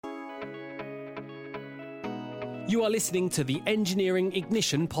You are listening to the Engineering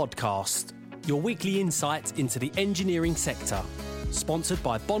Ignition podcast, your weekly insight into the engineering sector. Sponsored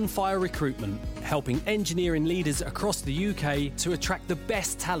by Bonfire Recruitment, helping engineering leaders across the UK to attract the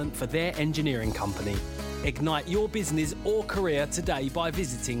best talent for their engineering company. Ignite your business or career today by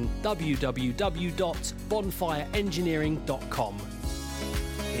visiting www.bonfireengineering.com.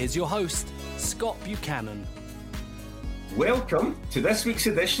 Here's your host, Scott Buchanan. Welcome to this week's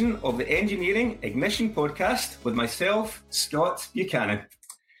edition of the Engineering Ignition podcast with myself, Scott Buchanan.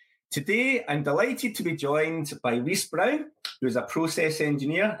 Today, I'm delighted to be joined by Rhys Brown, who is a process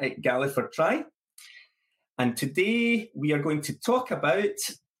engineer at Galliford Try. And today, we are going to talk about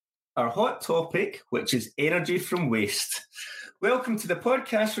our hot topic, which is energy from waste. Welcome to the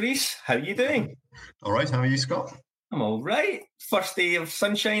podcast, Rhys. How are you doing? All right. How are you, Scott? I'm all right. First day of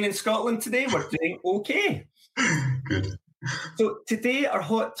sunshine in Scotland today. We're doing okay. Good. So today our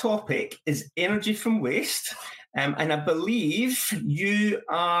hot topic is energy from waste, and I believe you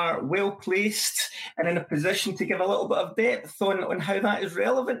are well placed and in a position to give a little bit of depth on how that is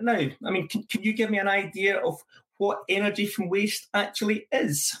relevant now. I mean, can you give me an idea of what energy from waste actually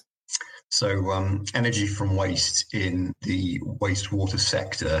is? So energy from waste in the wastewater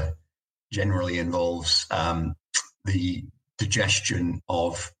sector generally involves the digestion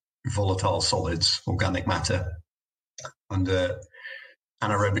of volatile solids, organic matter, under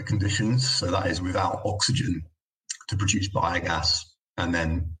anaerobic conditions, so that is without oxygen, to produce biogas, and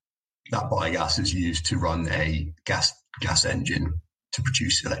then that biogas is used to run a gas engine to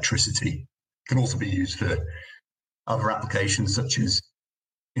produce electricity. It can also be used for other applications such as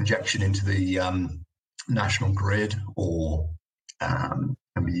injection into the national grid, or can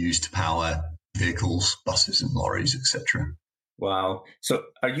be used to power vehicles, buses and lorries, etc. Wow. So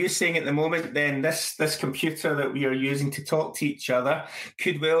are you saying at the moment then this computer that we are using to talk to each other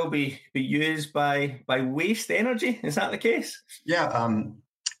could well be used by waste energy? Is that the case? Yeah.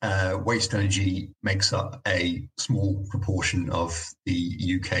 Waste energy makes up a small proportion of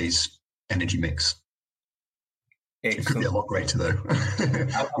the UK's energy mix. Excellent. It could be a lot greater though.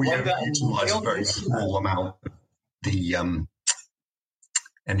 We utilise a very small amount of the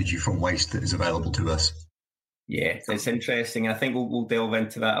energy from waste that is available to us. Yeah, it's interesting. I think we'll delve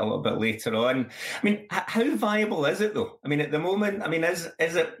into that a little bit later on. I mean, how viable is it though? I mean, at the moment, I mean, is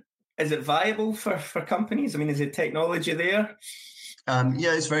it viable for companies? I mean, is the technology there?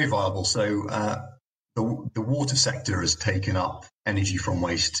 Yeah, it's very viable. So the water sector has taken up energy from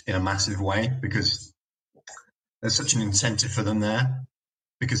waste in a massive way because there's such an incentive for them there.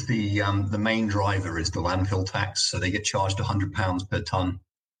 Because the main driver is the landfill tax, so they get charged £100 per tonne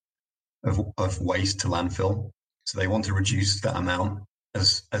of waste to landfill. So they want to reduce that amount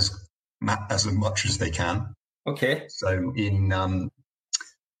as much as they can. Okay. So in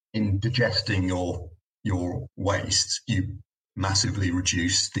digesting your waste, you massively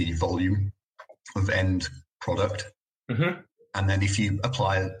reduce the volume of end product. Mm-hmm. And then if you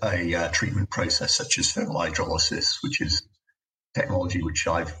apply a treatment process such as thermal hydrolysis, which is technology which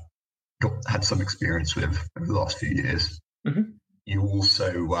I've had some experience with over the last few years, mm-hmm. You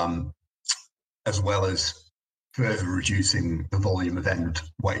also as well as further reducing the volume of end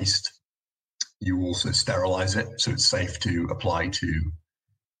waste, you also sterilise it so it's safe to apply to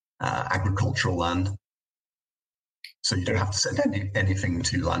agricultural land. So you don't have to send anything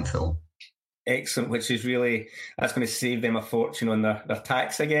to landfill. Excellent, which is really, that's going to save them a fortune on their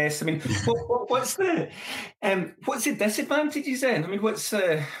tax, I guess. I mean, what's the disadvantages then? I mean, what's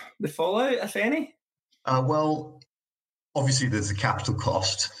the fallout, if any? Well, obviously, there's the capital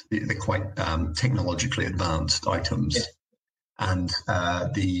cost. They're quite technologically advanced items. Yeah. And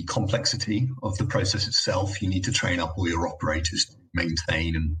the complexity of the process itself. You need to train up all your operators to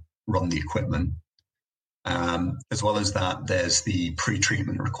maintain and run the equipment. As well as that, there's the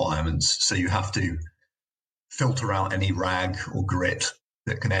pre-treatment requirements. So you have to filter out any rag or grit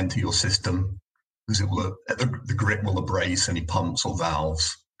that can enter your system, because the grit will abrase any pumps or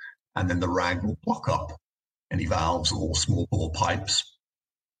valves, and then the rag will block up any valves or small bore pipes.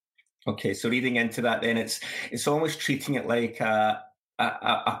 Okay, so reading into that, then it's almost treating it like a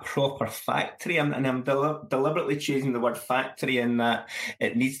proper factory, and I'm deliberately choosing the word factory in that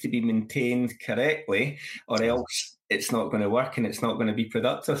it needs to be maintained correctly, or else it's not going to work and it's not going to be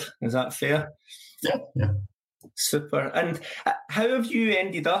productive. Is that fair? Yeah. Super. And how have you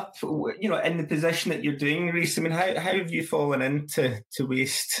ended up, in the position that you're doing, Rhys? I mean, how have you fallen into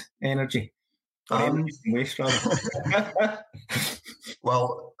waste energy? Waste, rather.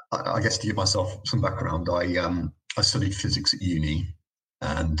 Well, I guess to give myself some background, I studied physics at uni,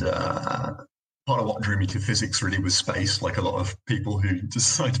 and part part of what drew me to physics really was space, like a lot of people who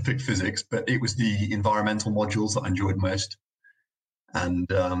decide to pick physics, but it was the environmental modules that I enjoyed most. And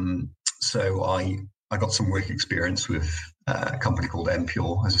so I got some work experience with a company called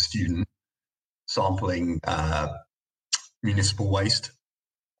Mpure as a student, sampling municipal waste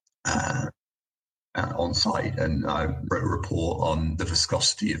on site, and I wrote a report on the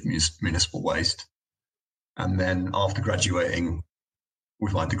viscosity of municipal waste. And then after graduating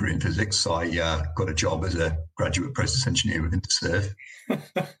with my degree in physics, I got a job as a graduate process engineer with Interserve,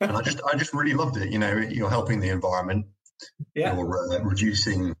 and I just really loved it. You know, you're helping the environment, you're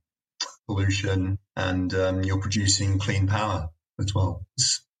reducing pollution, and you're producing clean power as well.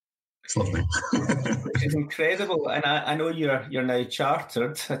 It's lovely. It's incredible, and I know you're now a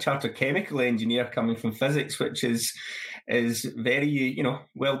chartered chemical engineer coming from physics, which is very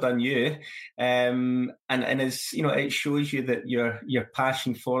well done you, and is it shows you that your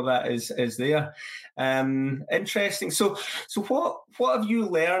passion for that is there. Interesting. So what have you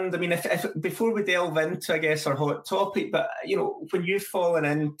learned? I mean, if before we delve into, I guess, our hot topic, but when you've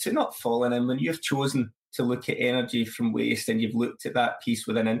when you've chosen to look at energy from waste, and you've looked at that piece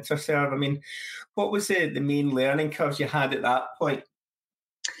within Interserve, I mean, what was the main learning curves you had at that point?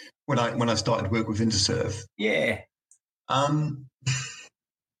 When I started work with Interserve? Yeah.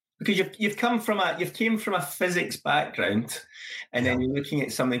 Because you've came from a physics background, and then you're looking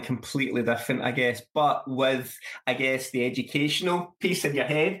at something completely different, I guess, but with, I guess, the educational piece in your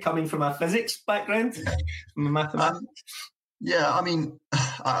head coming from a physics background, from a mathematics. I mean,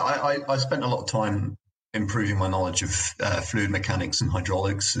 I spent a lot of time improving my knowledge of fluid mechanics and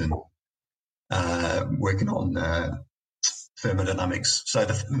hydraulics, and working on thermodynamics. So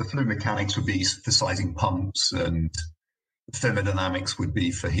the fluid mechanics would be for sizing pumps, and the thermodynamics would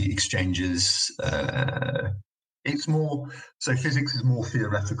be for heat exchangers. It's more, so physics is more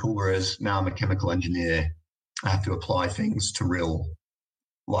theoretical, whereas now I'm a chemical engineer. I have to apply things to real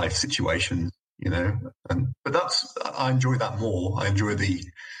life situations, but I enjoy that more. I enjoy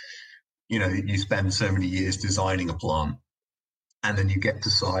you spend so many years designing a plant, and then you get to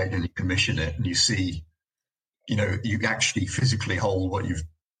site and you commission it, and you see, you actually physically hold what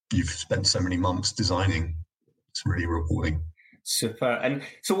you've spent so many months designing. It's really rewarding. Super. And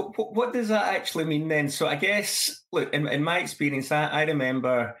so what does that actually mean then? So I guess, look, in my experience, I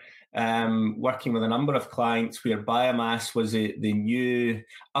remember working with a number of clients where biomass was the new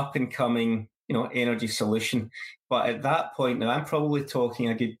up-and-coming energy solution. But at that point, now I'm probably talking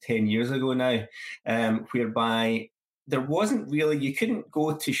a good 10 years ago now, whereby there wasn't really, you couldn't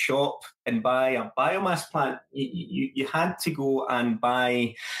go to shop and buy a biomass plant. You had to go and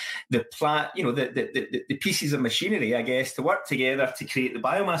buy the plant, the pieces of machinery, I guess, to work together to create the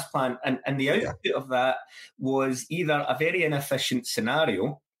biomass plant. And the output of that was either a very inefficient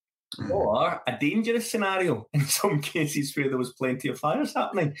scenario or a dangerous scenario in some cases where there was plenty of fires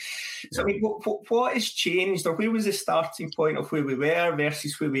happening. So, I mean, what has changed, or where was the starting point of where we were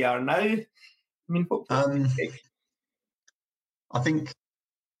versus where we are now? I mean, what I think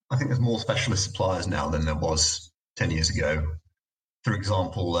there's more specialist suppliers now than there was 10 years ago. For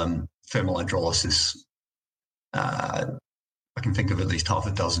example, thermal hydrolysis. I can think of at least half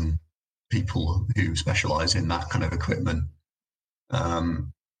a dozen people who specialize in that kind of equipment.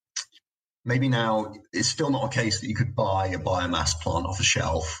 Maybe now it's still not a case that you could buy a biomass plant off a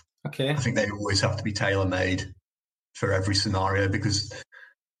shelf. Okay. I think they always have to be tailor-made for every scenario, because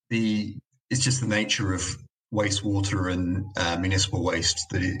it's just the nature of wastewater and municipal waste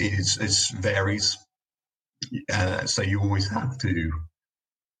that it varies. So you always have to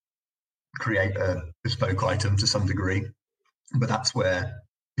create a bespoke item to some degree. But that's where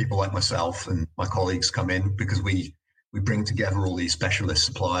people like myself and my colleagues come in, because we bring together all these specialist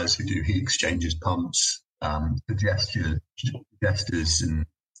suppliers who do heat exchangers, pumps, digesters, and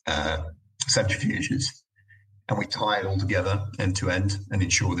centrifuges, and we tie it all together end to end and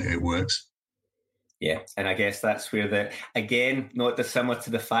ensure that it works. Yeah, and I guess that's where not dissimilar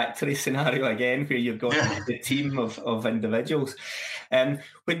to the factory scenario again, where you've got the team of individuals.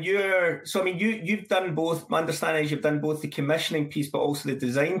 You've done both. My understanding is you've done both the commissioning piece, but also the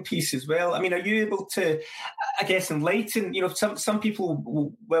design piece as well. I mean, are you able to, I guess, enlighten? Some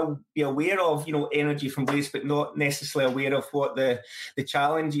people will be aware of energy from waste, but not necessarily aware of what the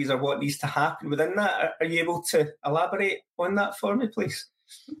challenges or what needs to happen within that. Are you able to elaborate on that for me, please?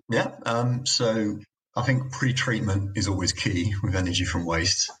 Yeah. So I think pre-treatment is always key with energy from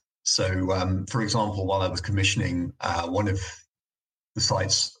waste. So, for example, while I was commissioning one of the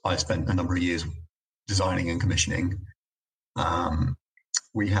sites I spent a number of years designing and commissioning,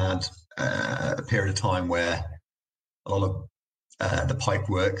 we had a period of time where a lot of the pipe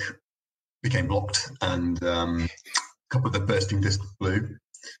work became blocked, and a couple of the bursting discs blew,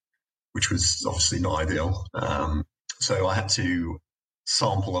 which was obviously not ideal. So I had to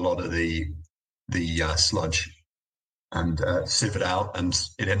sample a lot of the sludge and sieve it out, and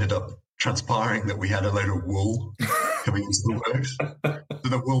it ended up transpiring that we had a load of wool coming into the works. So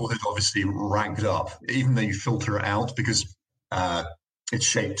the wool had obviously ranked up, even though you filter it out, because it's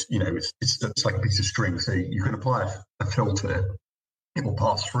shaped, it's like a piece of string. So you can apply a filter, it will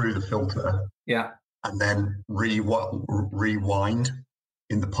pass through the filter, and then rewind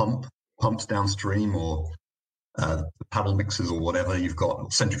in the pumps downstream, or the paddle mixers, or whatever you've got,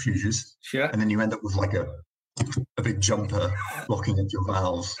 centrifuges. Sure. And then you end up with like a big jumper blocking up your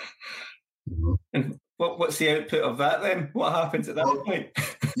valves. And what's the output of that then? What happens at that point?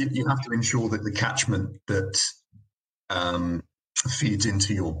 You have to ensure that the catchment that feeds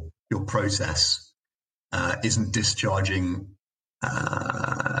into your process isn't discharging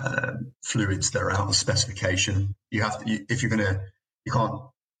fluids that are out of specification. You have to, you can't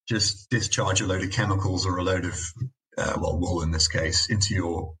just discharge a load of chemicals or a load of wool in this case into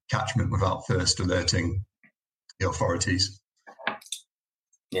your catchment without first alerting the authorities.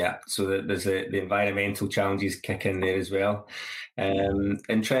 Yeah, so there's the environmental challenges kick in there as well.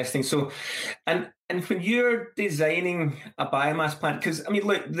 Interesting. So, and when you're designing a biomass plant, because I mean,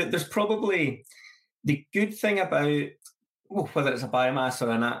 look, there's probably the good thing about whether it's a biomass or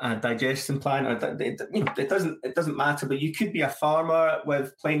a digestion plant, or it doesn't matter. But you could be a farmer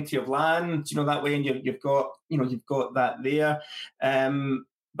with plenty of land, that way, and you've got that there.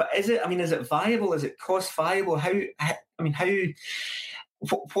 But is it viable? Is it cost viable?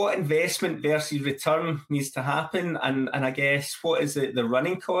 What investment versus return needs to happen, and I guess what is the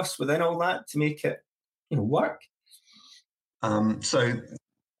running cost within all that to make it work? So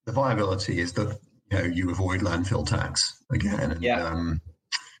the viability is that you avoid landfill tax again, and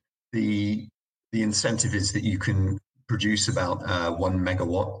the incentive is that you can produce about 1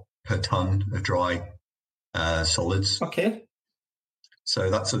 megawatt per ton of dry solids. Okay.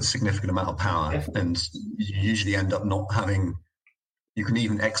 So that's a significant amount of power, and you usually end up not having. You can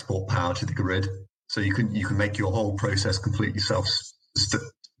even export power to the grid, so you can make your whole process completely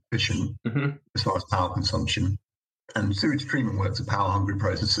self-sufficient as far as power consumption. And sewage treatment works are power-hungry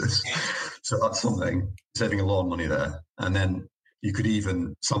processes, so that's something, saving a lot of money there. And then you could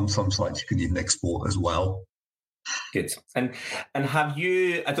even some sites you can even export as well. Good. And have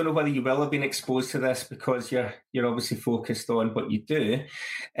you? I don't know whether you will have been exposed to this because you're obviously focused on what you do.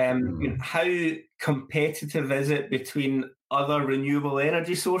 How competitive is it between other renewable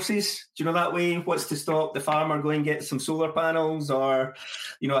energy sources? Do you know that way? What's to stop the farmer going and get some solar panels or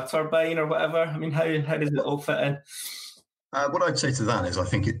a turbine or whatever? I mean, how does it all fit in? What I'd say to that is I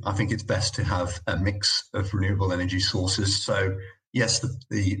think it's best to have a mix of renewable energy sources. So yes,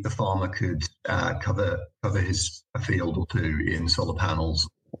 the farmer could cover a field or two in solar panels,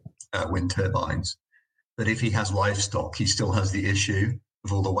 wind turbines. But if he has livestock, he still has the issue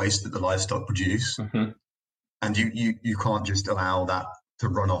of all the waste that the livestock produce. Mm-hmm. And you can't just allow that to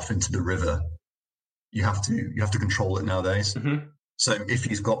run off into the river. You have to control it nowadays. Mm-hmm. So if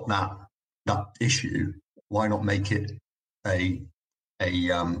he's got that issue, why not make it a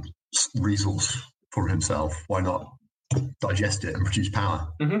resource for himself? Why not digest it and produce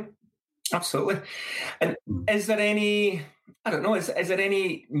power? Mm-hmm. Absolutely. And is there any, I don't know, is there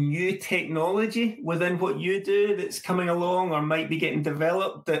any new technology within what you do that's coming along or might be getting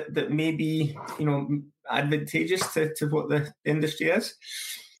developed that may be, advantageous to what the industry is?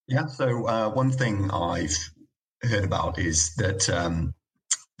 Yeah, so one thing I've heard about is that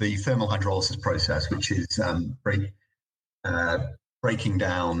the thermal hydrolysis process, which is breaking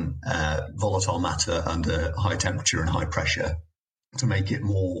down volatile matter under high temperature and high pressure to make it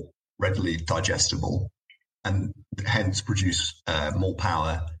more readily digestible and hence produce more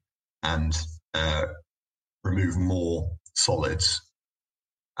power and remove more solids.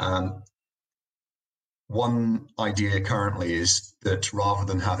 One idea currently is that rather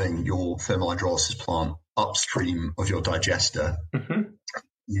than having your thermal hydrolysis plant upstream of your digester, mm-hmm.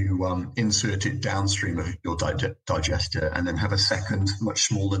 you insert it downstream of your digester and then have a second, much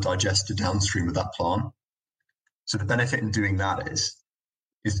smaller digester downstream of that plant. So the benefit in doing that is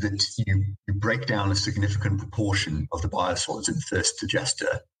that you break down a significant proportion of the biosolids in the first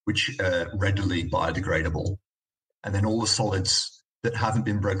digester, which are readily biodegradable. And then all the solids that haven't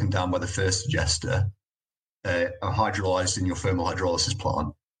been broken down by the first digester are hydrolyzed in your thermal hydrolysis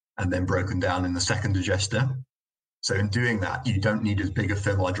plant and then broken down in the second digester. So in doing that, you don't need as big a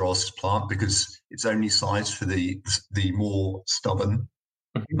thermal hydrolysis plant because it's only sized for the more stubborn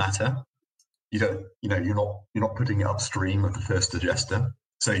matter. You're not putting it upstream of the first digester.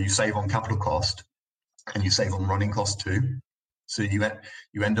 So you save on capital cost and you save on running cost too. So you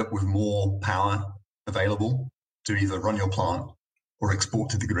end up with more power available to either run your plant or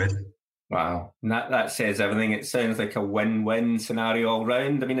export to the grid. Wow, and that says everything. It sounds like a win-win scenario all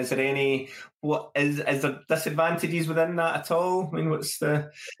round. I mean, is there there disadvantages within that at all? I mean, what's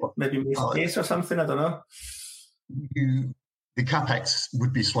the maybe space or something? I don't know. The capex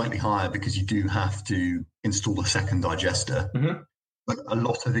would be slightly higher because you do have to install a second digester. Mm-hmm. But a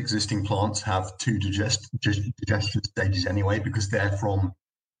lot of existing plants have two digestion stages anyway, because they're from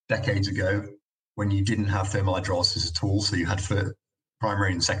decades ago when you didn't have thermal hydrolysis at all. So you had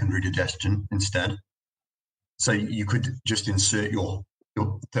primary and secondary digestion instead. So you could just insert your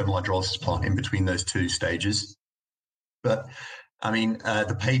thermal hydrolysis plant in between those two stages. But I mean,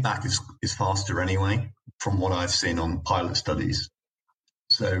 the payback is faster anyway, from what I've seen on pilot studies.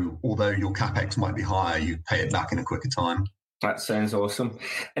 So although your capex might be higher, you pay it back in a quicker time. That sounds awesome.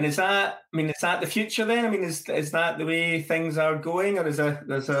 And is that the future then? I mean, is that the way things are going, or is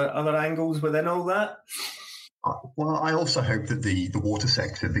there's other angles within all that? Well, I also hope that the water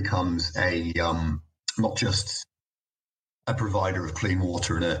sector becomes not just a provider of clean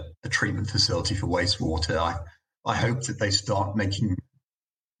water and a treatment facility for wastewater. I hope that they start making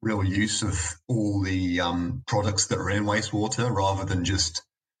real use of all the products that are in wastewater rather than just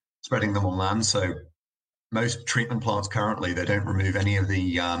spreading them on land. So most treatment plants currently, they don't remove any of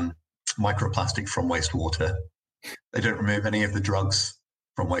the microplastic from wastewater. They don't remove any of the drugs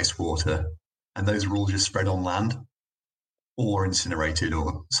from wastewater. And those are all just spread on land or incinerated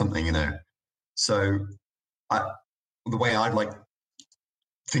or something, So the way I'd like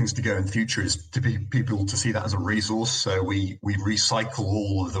things to go in the future is to be people to see that as a resource. So we recycle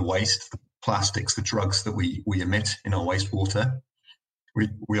all of the waste, the plastics, the drugs that we emit in our wastewater.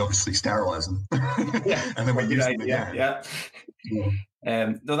 We obviously sterilize them, and then we use them again. Yeah.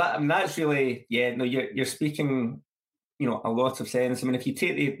 That's really you're speaking, a lot of sense. I mean, if you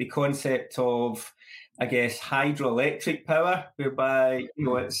take the concept of, I guess, hydroelectric power, whereby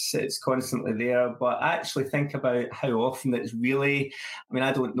it's constantly there, but actually think about how often it's really. I mean,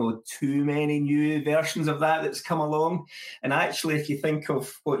 I don't know too many new versions of that's come along. And actually, if you think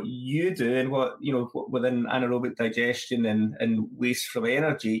of what you do and what within anaerobic digestion and waste from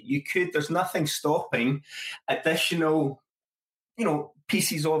energy, there's nothing stopping additional,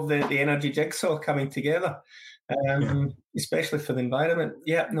 pieces of the energy jigsaw coming together. Especially for the environment.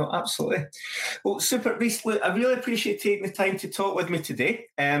 Yeah, no, absolutely. Well, super, Rhys, I really appreciate taking the time to talk with me today.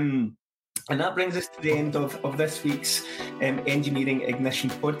 And that brings us to the end of this week's Engineering Ignition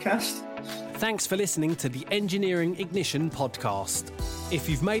podcast. Thanks for listening to the Engineering Ignition podcast. If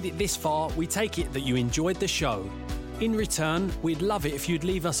you've made it this far, we take it that you enjoyed the show. In return, we'd love it if you'd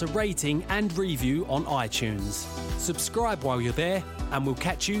leave us a rating and review on iTunes. Subscribe while you're there, and we'll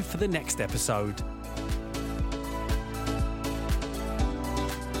catch you for the next episode.